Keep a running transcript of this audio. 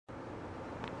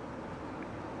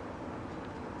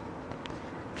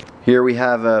Here we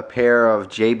have a pair of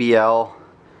JBL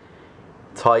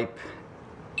type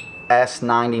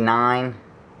S99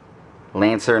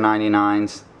 Lancer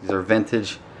 99s. These are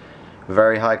vintage,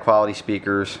 very high quality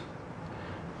speakers.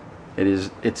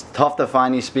 It's tough to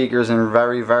find these speakers in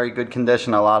very good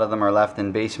condition. A lot of them are left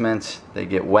in basements. They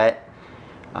get wet.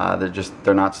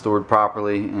 They're not stored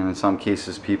properly, and in some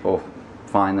cases people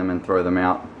find them and throw them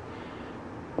out.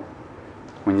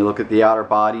 When you look at the outer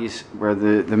bodies, where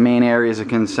the main areas of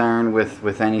concern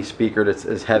with any speaker that's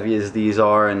as heavy as these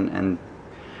are, and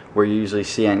where you usually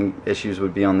see any issues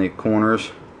would be on the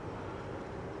corners,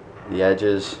 the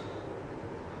edges,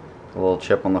 a little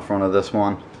chip on the front of this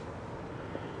one.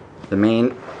 The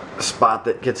main spot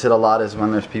that gets it a lot is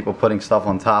when there's people putting stuff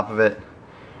on top of it,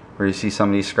 where you see some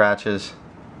of these scratches.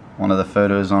 One of the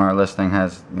photos on our listing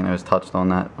has, is touched on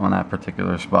that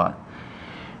particular spot.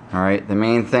 Alright, the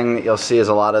main thing that you'll see is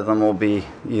a lot of them will be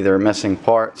either missing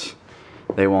parts,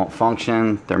 they won't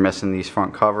function, they're missing these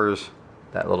front covers,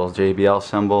 that little JBL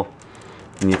symbol.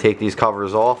 When you take these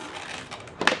covers off,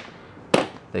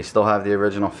 they still have the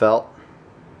original felt.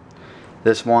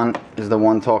 This one is the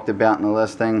one talked about in the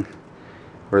listing,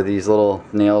 where these little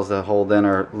nails that hold in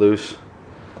are loose.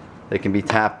 They can be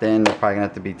tapped in. They're probably going to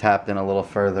have to be tapped in a little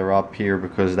further up here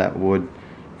because that wood,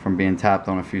 from being tapped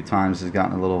on a few times, has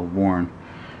gotten a little worn.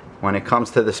 When it comes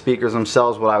to the speakers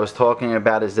themselves, what I was talking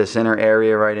about is this inner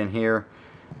area right in here.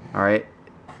 Alright,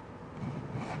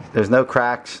 there's no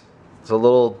cracks. It's a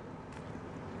little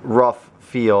rough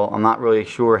feel. I'm not really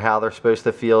sure how they're supposed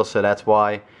to feel, so that's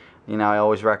why I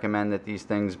always recommend that these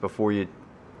things, before you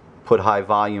put high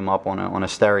volume up on a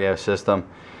stereo system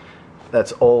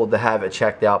that's old, to have it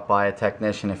checked out by a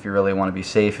technician. If you really want to be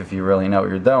safe, if you really know what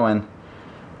you're doing,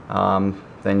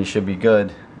 then you should be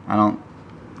good. I don't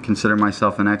consider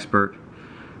myself an expert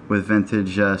with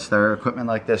vintage stereo equipment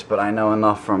like this, but I know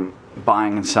enough from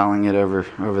buying and selling it over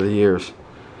the years.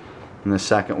 And the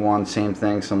second one, same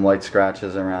thing, some light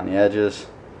scratches around the edges,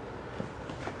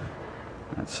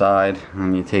 that side,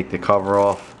 and you take the cover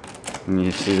off and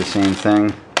you see the same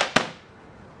thing.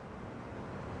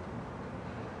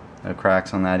 No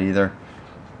cracks on that either.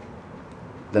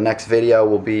 The next video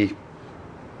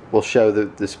will show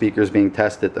the speakers being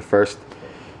tested. The first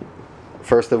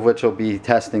of which will be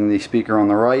testing the speaker on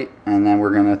the right, and then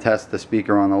we're going to test the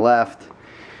speaker on the left,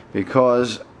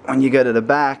 because when you go to the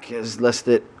back, as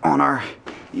listed on our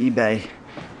eBay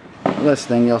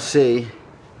listing, you'll see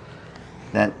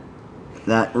that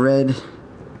red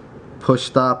push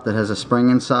stop that has a spring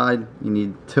inside, you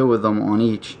need 2 of them on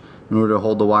each in order to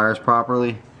hold the wires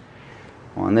properly.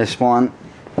 On this one,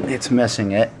 it's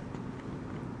missing it.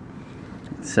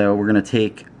 So we're going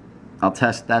to I'll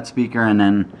test that speaker, and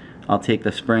then I'll take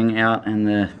the spring out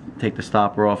and take the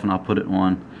stopper off, and I'll put it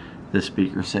on this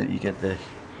speaker so you get to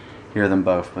hear them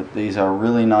both. But these are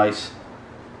really nice.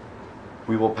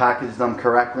 We will package them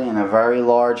correctly in a very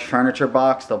large furniture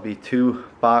box. There'll be 2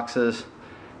 boxes.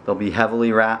 They'll be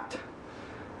heavily wrapped,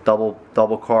 double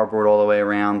cardboard all the way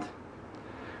around.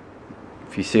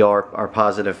 If you see our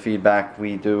positive feedback,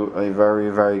 we do a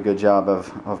very good job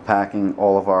of packing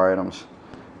all of our items.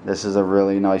 This is a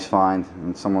really nice find,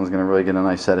 and someone's going to really get a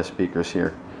nice set of speakers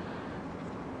here.